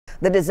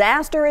The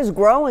disaster is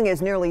growing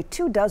as nearly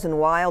 24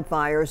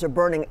 wildfires are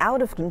burning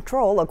out of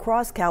control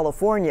across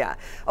California.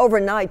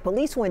 Overnight,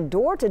 police went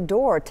door to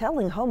door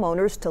telling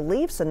homeowners to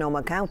leave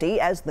Sonoma County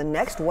as the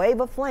next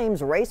wave of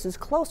flames races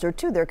closer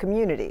to their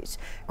communities.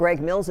 Greg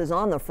Mills is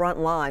on the front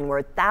line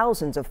where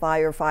thousands of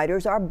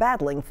firefighters are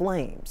battling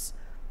flames.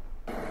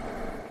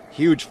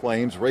 Huge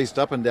flames raced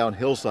up and down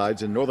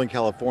hillsides in Northern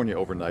California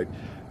overnight,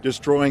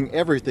 destroying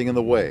everything in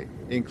the way,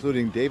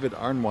 including David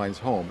Arnwine's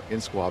home in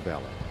Squaw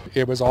Valley.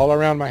 It was all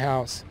around my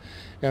house,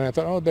 and I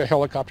thought, oh, the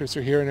helicopters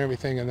are here and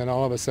everything, and then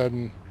all of a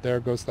sudden,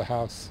 there goes the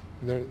house.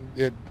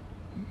 It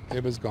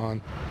was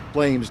gone.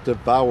 Flames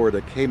devoured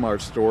a Kmart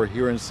store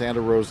here in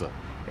Santa Rosa,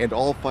 and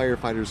all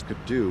firefighters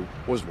could do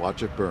was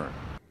watch it burn.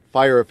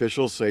 Fire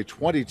officials say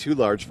 22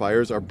 large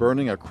fires are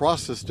burning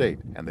across the state,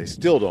 and they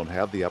still don't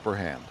have the upper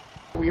hand.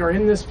 We are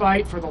in this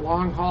fight for the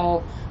long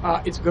haul.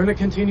 It's going to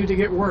continue to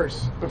get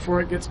worse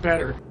before it gets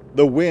better.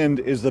 The wind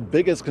is the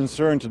biggest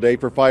concern today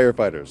for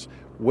firefighters.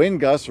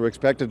 Wind gusts are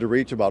expected to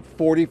reach about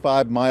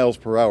 45 miles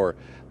per hour.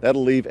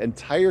 That'll leave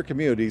entire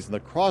communities in the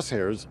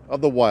crosshairs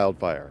of the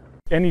wildfire.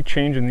 Any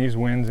change in these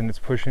winds and it's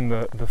pushing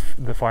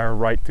the fire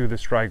right through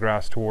this dry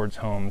grass towards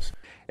homes.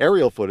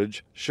 Aerial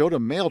footage showed a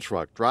mail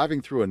truck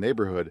driving through a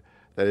neighborhood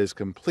that is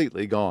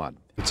completely gone.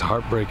 It's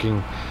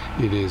heartbreaking.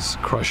 It is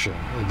crushing.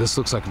 This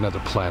looks like another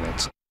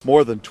planet.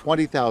 More than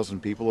 20,000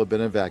 people have been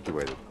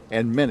evacuated,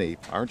 and many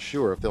aren't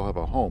sure if they'll have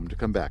a home to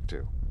come back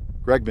to.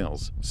 Greg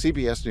Mills,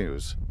 CBS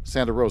News,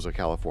 Santa Rosa,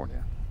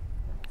 California.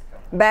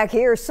 Back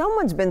here,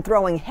 someone's been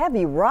throwing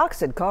heavy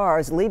rocks at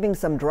cars, leaving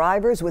some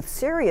drivers with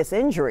serious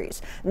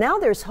injuries. Now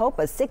there's hope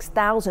a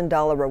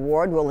 $6,000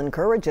 reward will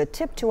encourage a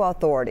tip to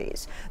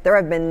authorities. There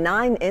have been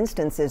 9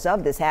 instances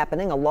of this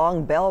happening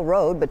along Bell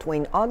Road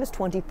between August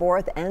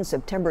 24th and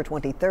September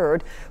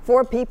 23rd.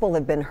 4 people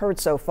have been hurt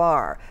so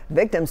far.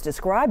 Victims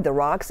described the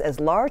rocks as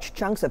large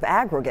chunks of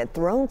aggregate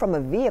thrown from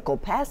a vehicle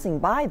passing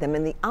by them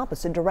in the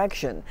opposite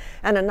direction.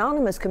 An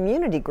anonymous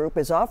community group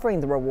is offering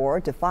the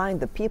reward to find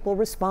the people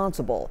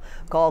responsible.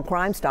 Call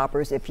Crime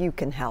Stoppers if you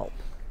can help.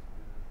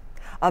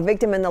 A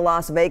victim in the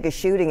Las Vegas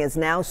shooting is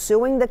now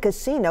suing the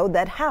casino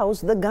that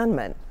housed the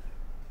gunman.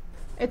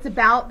 It's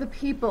about the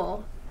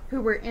people who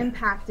were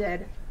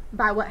impacted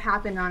by what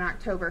happened on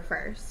October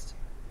 1st,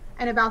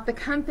 and about the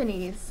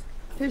companies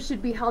who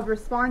should be held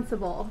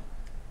responsible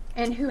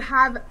and who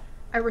have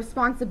a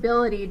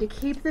responsibility to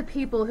keep the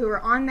people who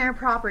are on their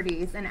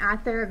properties and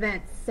at their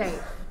events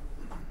safe.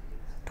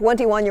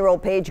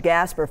 21-year-old Paige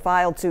Gasper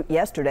filed suit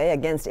yesterday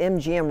against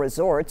MGM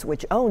Resorts,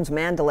 which owns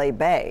Mandalay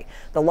Bay.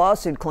 The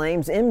lawsuit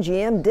claims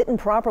MGM didn't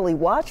properly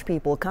watch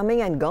people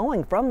coming and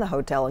going from the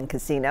hotel and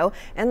casino,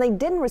 and they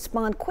didn't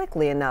respond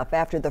quickly enough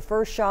after the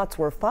first shots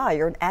were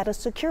fired at a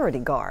security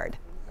guard.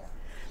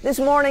 This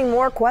morning,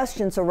 more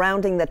questions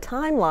surrounding the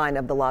timeline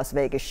of the Las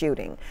Vegas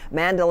shooting.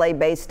 Mandalay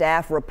Bay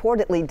staff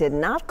reportedly did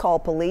not call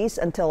police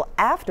until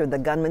after the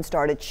gunman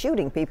started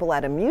shooting people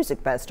at a music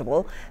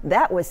festival.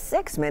 That was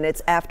 6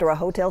 minutes after a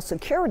hotel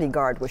security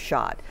guard was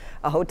shot.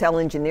 A hotel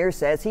engineer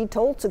says he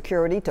told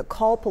security to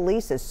call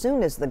police as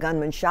soon as the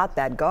gunman shot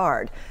that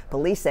guard.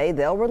 Police say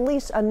they'll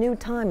release a new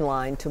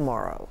timeline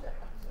tomorrow.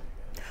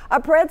 A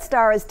Pred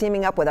star is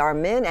teaming up with our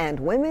men and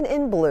women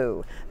in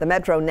blue. The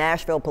Metro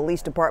Nashville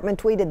Police Department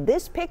tweeted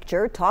this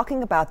picture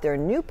talking about their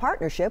new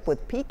partnership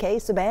with PK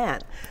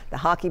Subban. The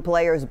hockey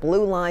players'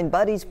 Blue Line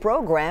Buddies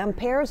program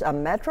pairs a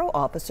Metro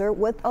officer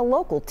with a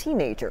local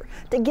teenager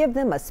to give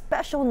them a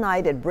special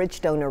night at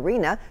Bridgestone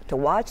Arena to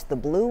watch the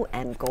blue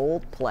and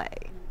gold play.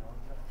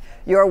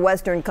 Your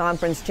Western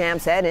Conference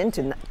champs head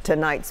into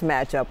tonight's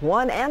matchup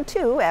 1 and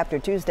 2 after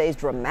Tuesday's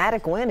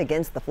dramatic win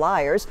against the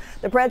Flyers.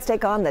 The Preds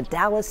take on the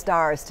Dallas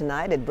Stars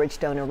tonight at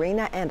Bridgestone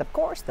Arena, and of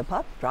course the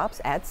puck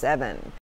drops at 7.